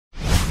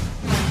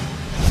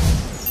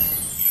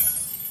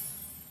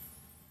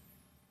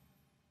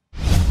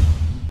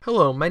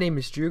Hello, my name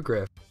is Drew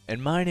Griff.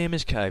 And my name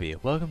is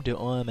Kaiby. Welcome to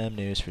OMM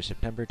News for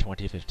September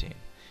 2015.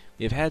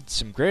 We've had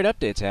some great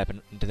updates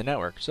happen to the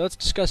network, so let's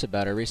discuss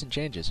about our recent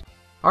changes.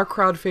 Our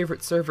crowd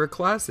favorite server,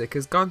 Classic,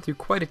 has gone through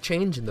quite a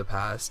change in the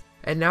past,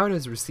 and now it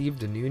has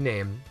received a new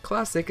name.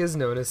 Classic is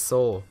known as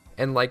Sol,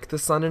 and like the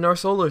sun in our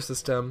solar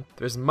system,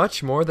 there's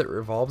much more that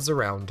revolves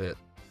around it.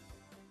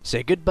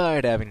 Say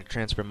goodbye to having to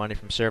transfer money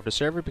from server to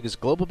server because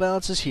global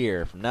balance is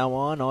here. From now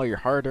on, all your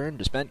hard-earned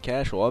to spent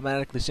cash will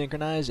automatically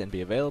synchronize and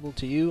be available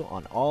to you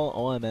on all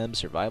OMM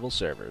survival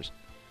servers.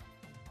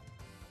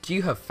 Do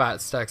you have fat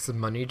stacks of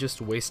money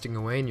just wasting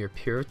away in your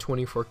pure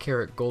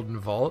 24-karat golden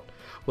vault?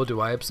 Well,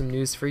 do I have some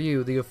news for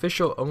you? The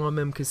official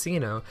OMM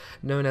casino,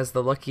 known as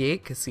the Lucky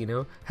 8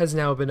 Casino, has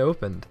now been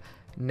opened.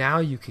 Now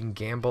you can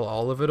gamble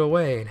all of it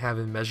away and have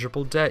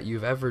immeasurable debt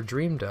you've ever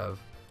dreamed of.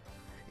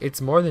 It's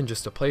more than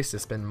just a place to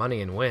spend money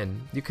and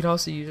win. You can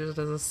also use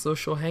it as a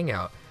social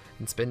hangout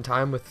and spend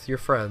time with your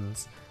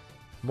friends.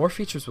 More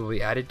features will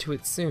be added to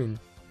it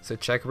soon, so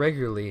check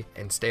regularly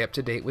and stay up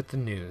to date with the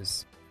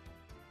news.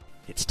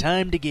 It's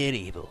time to get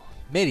evil.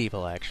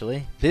 Medieval,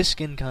 actually. This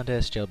skin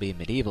contest shall be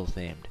medieval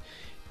themed.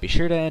 Be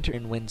sure to enter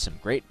and win some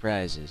great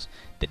prizes.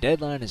 The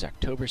deadline is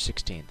October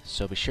 16th,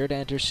 so be sure to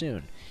enter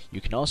soon. You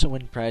can also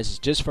win prizes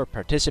just for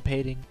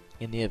participating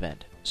in the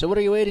event. So what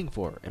are you waiting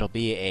for? It'll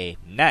be a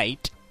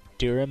night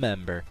to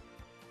remember.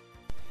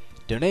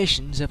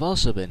 Donations have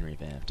also been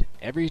revamped.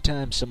 Every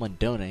time someone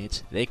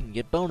donates, they can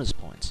get bonus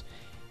points.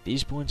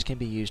 These points can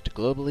be used to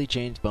globally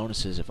change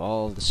bonuses of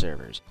all the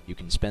servers. You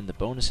can spend the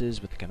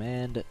bonuses with the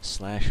command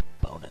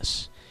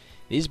 /bonus.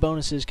 These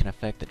bonuses can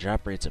affect the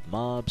drop rates of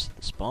mobs,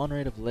 the spawn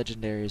rate of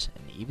legendaries,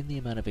 and even the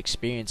amount of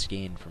experience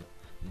gained from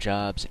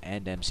jobs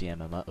and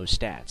MCMMO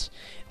stats.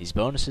 These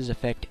bonuses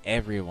affect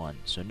everyone,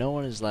 so no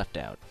one is left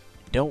out.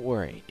 Don't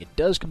worry, it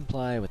does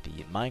comply with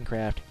the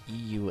Minecraft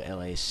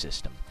EULA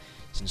system,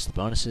 since the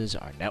bonuses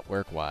are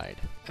network-wide.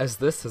 As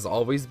this has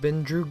always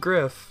been Drew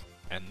Griff.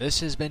 And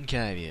this has been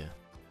Kaivu.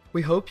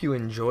 We hope you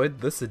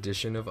enjoyed this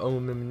edition of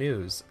OMM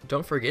News.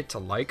 Don't forget to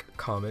like,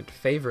 comment,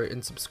 favorite,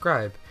 and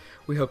subscribe.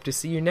 We hope to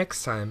see you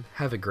next time.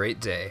 Have a great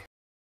day.